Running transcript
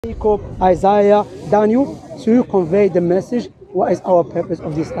Jacob, Isaiah, Daniel, to convey the message, what is our purpose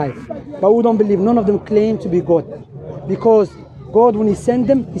of this life. But we don't believe, none of them claim to be God. Because God, when He sent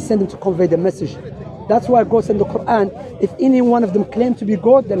them to convey the message. That's why God said in the Quran, if any one of them claimed to be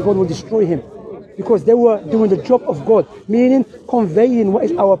God, then God will destroy him. Because they were doing the job of God, meaning conveying what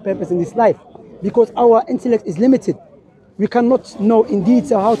is our purpose in this life. Because our intellect is limited. We cannot know in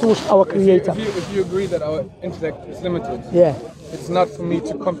detail how to worship our Creator. If you agree that our intellect is limited, yeah, it's not for me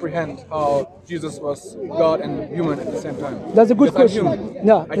to comprehend how Jesus was God and human at the same time. That's a good because question.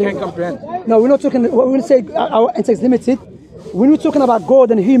 No, I can't comprehend. No, we're not talking. When we say our intellect is limited, when we're talking about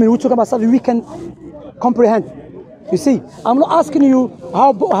God and human, we're talking about something we can comprehend. You see, I'm not asking you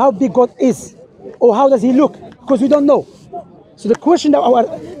how big God is or how does He look, because we don't know. So the question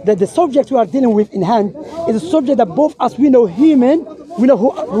that the subject we are dealing with in hand is a subject that both us, we know human, we know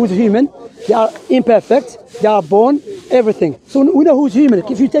who is human. They are imperfect, they are born, everything. So we know who's human.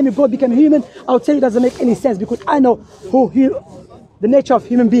 If you tell me God became human, I'll tell you it doesn't make any sense, because I know the nature of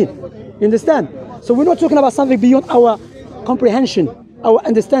human being. You understand? So we're not talking about something beyond our comprehension, our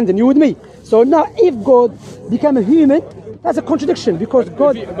understanding. You with me? So now if God became a human, that's a contradiction, because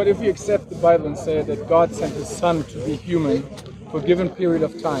God... But if you accept the Bible and say that God sent His Son to be human for a given period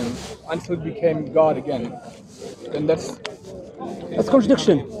of time until He became God again, then that's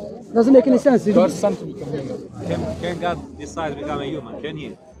contradiction. Doesn't make any sense. God's Son to become human. Can God decide to become a human? Can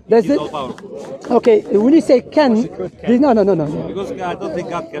He? He's all powerful. Okay, when you say can, no. Because I don't think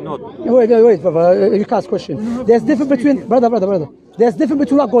God cannot. Wait, brother. You can't question. There's difference between brother. There's difference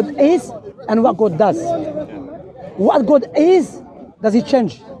between what God is and what God does. What God is, does He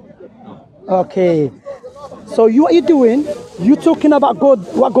change? Okay. So what you're doing, you're talking about God,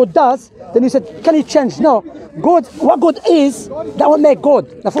 what God does, then you said, can He change? No. God, what God is, that will make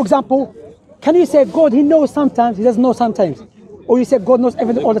God. Now, for example, can you say God, He knows sometimes, He doesn't know sometimes? Or you say God knows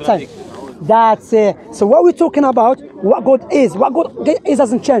everything all the time? That's it. So what we're talking about, what God is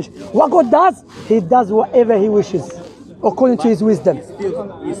doesn't change. What God does, He does whatever He wishes, according to His wisdom.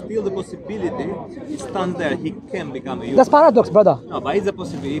 It's still the possibility, it stands there, He can become a human. That's paradox, brother. No, but it's a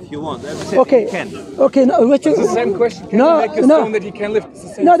possibility if you want. Okay. He can. Okay, no, It's the same question. Can you make a stone that He can lift? It's the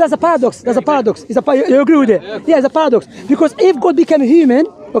same. No, that's a paradox. That's a paradox. You agree with it? Yeah, it's a paradox. Because if God became human,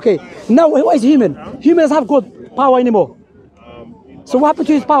 okay, now what is human? Human doesn't have God power anymore. So what happened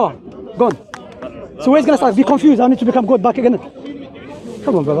to His power? Gone. So where is going to start? Be confused. I need to become God back again.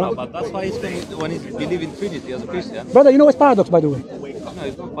 Come on, brother. No, but that's why when you believe in Trinity as a Christian. Brother, you know what's paradox, by the way? No,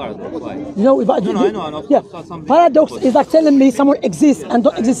 it's not paradox. Why? You know, but I know. Yeah. Paradox is like telling me someone exists and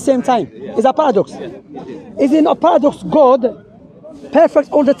don't exist at the same time. Is that paradox? Is it not paradox? God,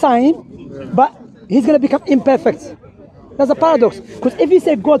 perfect all the time, but He's going to become imperfect. That's a paradox. Because if you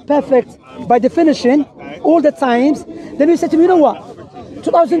say God perfect by definition all the times, then you say to me, you know what?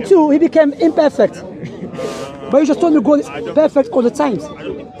 2002, He became imperfect. But you just told me God is perfect all the times.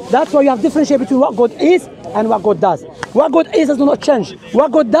 That's why you have differentiate between what God is and what God does. What God is does not change.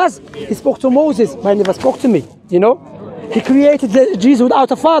 What God does, He spoke to Moses, but He never spoke to me. You know? He created Jesus without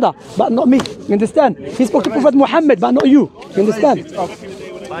a father, but not me. You understand? He spoke to Prophet Muhammad, but not you. You understand?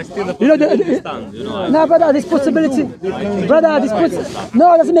 No, brother, this possibility. Brother,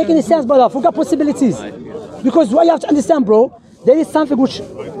 no, it doesn't make any sense, brother. Forget possibilities. Because what you have to understand, bro, there is something which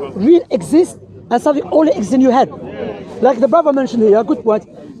really exists and something only exists in your head. Like the brother mentioned here, a good point.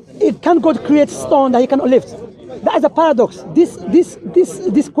 Can God create stone that He cannot lift? That is a paradox.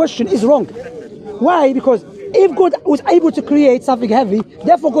 This question is wrong. Why? Because if God was able to create something heavy,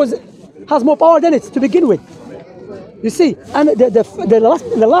 therefore God has more power than it to begin with. You see, and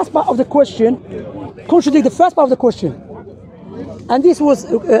the last part of the question contradicts the first part of the question. And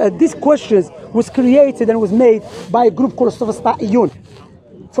this question was created and was made by a group called Sophistaion,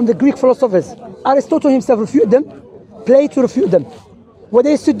 from the Greek philosophers. Aristotle himself refuted them, Plato refuted them. What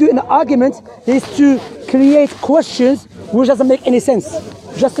they used to do in an argument is to create questions which doesn't make any sense,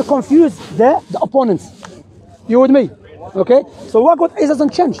 just to confuse the opponents. You with me? Okay? So what God is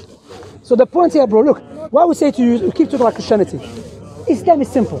doesn't change. So the point here, bro, look, what we say to you, we keep talking about Christianity. Islam is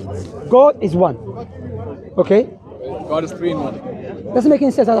simple. God is one. Okay? God is 3 in 1. Doesn't make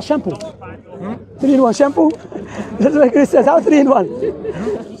any sense. That's a shampoo. 3 in 1 shampoo? Doesn't make any sense. How 3 in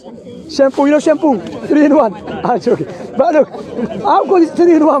 1? Shampoo, you know shampoo? 3 in 1. I'm joking. But look, how good is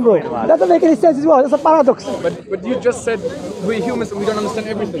 3 in 1, bro? Doesn't make any sense as well. That's a paradox. But you just said we're humans and we don't understand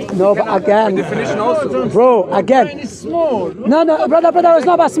everything. No, but again, by definition also. Bro, again. It's small. No, brother, it's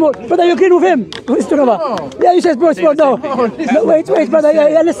not about small. Brother, you agree with him? What he's talking about? Yeah, you said, bro, it's small. No, wait, brother.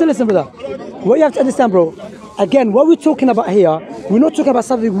 Yeah, listen, brother. What you have to understand, bro. Again, what we're talking about here, we're not talking about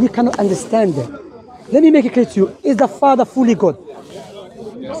something we cannot understand. Let me make it clear to you. Is the Father fully God?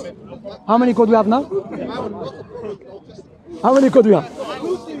 Yes. How many God we have now? How many God we have?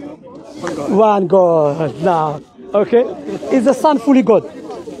 One God now. Okay. Is the Son fully God?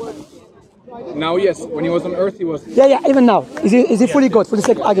 Now, yes. When he was on earth, he was Yeah, even now. Is he fully God for the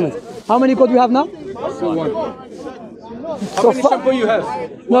sake of argument? How many God we have now? still one. How many shampoo you have?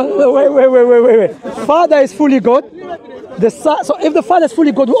 No, wait. Father is fully God. The Son, so if the Father is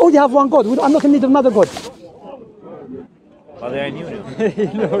fully God, we only have one God. I'm not in need of another God. Father, I knew you. He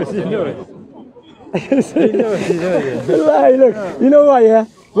knows. Right, look, you know why, yeah?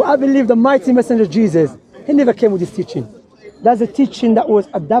 Well, I believe the mighty messenger Jesus, he never came with this teaching. That's a teaching that was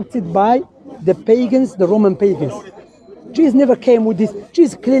adopted by the pagans, the Roman pagans. Jesus never came with this.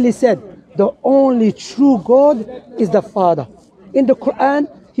 Jesus clearly said, the only true God is the Father. In the Quran,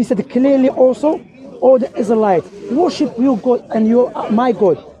 he said clearly also, all the Israelites, worship your God and my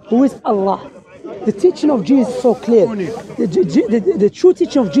God, who is Allah. The teaching of Jesus is so clear. The true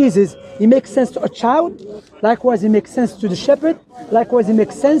teaching of Jesus, it makes sense to a child. Likewise, it makes sense to the shepherd. Likewise, it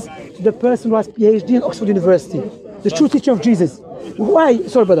makes sense to the person who has PhD in Oxford University. The true teaching of Jesus. Why?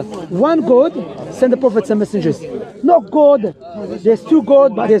 Sorry, brother. One God send the prophets and messengers. Not God. There's two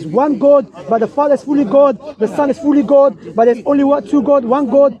God, but there's one God. But the Father is fully God. The Son is fully God. But there's only two God, one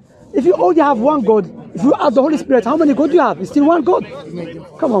God. If you only have one God, if you add the Holy Spirit, how many God do you have? It's still one God.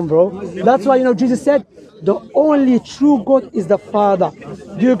 Come on, bro. That's why, Jesus said, the only true God is the Father.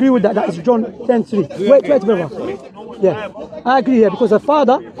 Do you agree with that? That is John 10:3. Wait, brother. Yeah, I agree here because the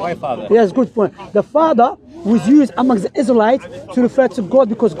Father. Why Father? Yes, good point. The Father was used amongst the Israelites to refer to God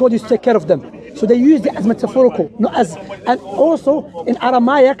because God used to take care of them. So they used it as metaphorical, not as. And also in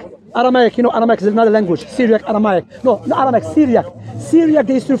Aramaic, Aramaic is another language. Syriac, Aramaic. No, not Aramaic, Syriac. Syriac,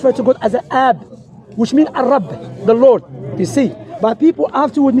 they used to refer to God as an Ab, which means Arab, the Lord. You see, but people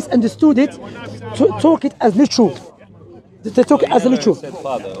afterward misunderstood it, to talk it as literal. They took it as literal.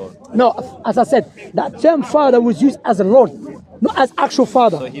 No, as I said, that term Father was used as a Lord, not as actual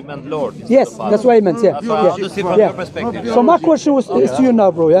Father. So he meant Lord. Yes, that's what he meant. Yeah. That's what I want to see from your perspective. So my question is to you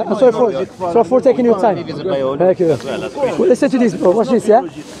now, bro. Yeah. I'm sorry for taking your time. Thank you. Well, listen to this, bro. Watch this. Yeah.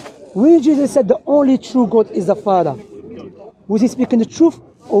 When Jesus said the only true God is the Father, was he speaking the truth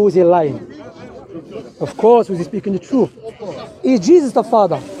or was he lying? Of course, was he speaking the truth? Is Jesus the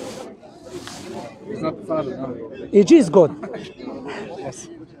Father? He's not the Father, no. Is Jesus God? Yes.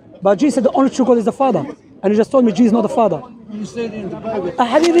 But Jesus said the only true God is the Father. And you just told me Jesus is not the Father. You said in the Bible.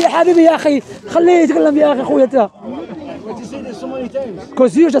 حبيبي يا أخي خليه يتكلم يا أخي أخويا أنت. But you said it so many times.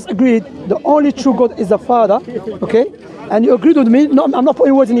 Because you just agreed the only true God is the Father, okay? And you agreed with me. No, I'm not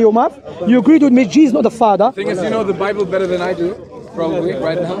putting words in your mouth. You agreed with me Jesus is not the Father. The thing is, you know the Bible better than I do, probably,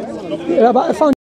 right now. Yeah, but I found